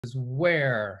is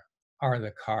where are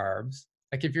the carbs?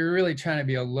 Like if you're really trying to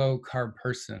be a low carb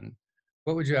person,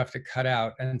 what would you have to cut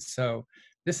out? And so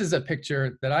this is a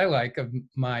picture that I like of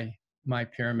my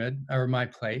pyramid or my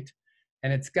plate,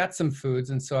 and it's got some foods.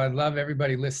 And so I love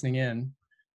everybody listening in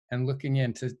and looking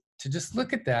in to just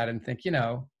look at that and think,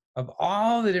 of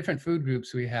all the different food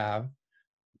groups we have,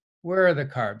 where are the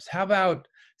carbs? How about,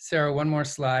 Sarah, one more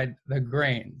slide, the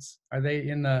grains? Are they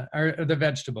in are the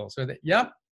vegetables? Are they,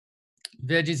 yep,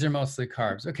 veggies are mostly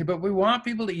carbs. Okay, but we want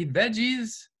people to eat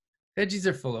veggies. Veggies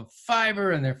are full of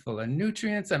fiber and they're full of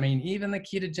nutrients. I mean, even the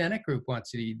ketogenic group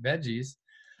wants you to eat veggies.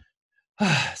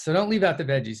 So don't leave out the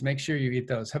veggies. Make sure you eat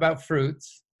those. How about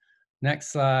fruits?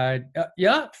 Next slide.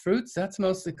 Yeah, fruits, that's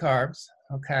mostly carbs.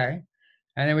 Okay.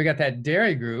 And then we got that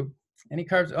dairy group. Any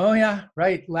carbs? Oh, yeah,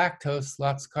 right. Lactose,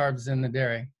 lots of carbs in the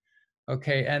dairy.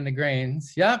 Okay. And the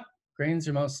grains. Yep. Grains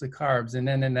are mostly carbs. And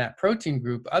then in that protein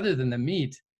group, other than the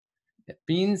meat,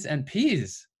 beans and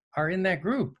peas are in that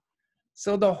group.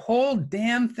 So the whole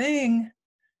damn thing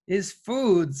is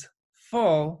foods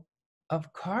full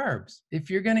of carbs. If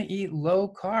you're going to eat low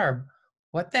carb,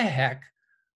 what the heck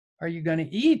are you going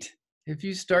to eat? If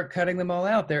you start cutting them all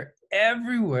out, they're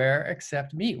everywhere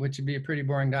except meat, which would be a pretty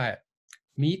boring diet.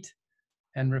 Meat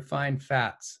and refined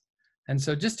fats. And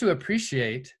so just to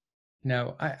appreciate,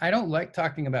 I don't like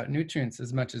talking about nutrients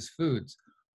as much as foods.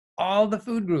 All the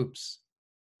food groups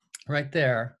right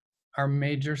there are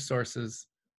major sources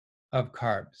of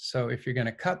carbs. So if you're going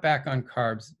to cut back on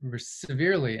carbs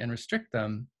severely and restrict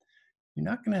them, you're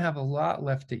not going to have a lot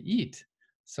left to eat.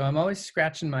 So I'm always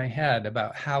scratching my head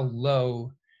about how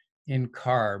low in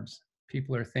carbs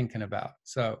people are thinking about.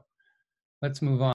 So let's move on.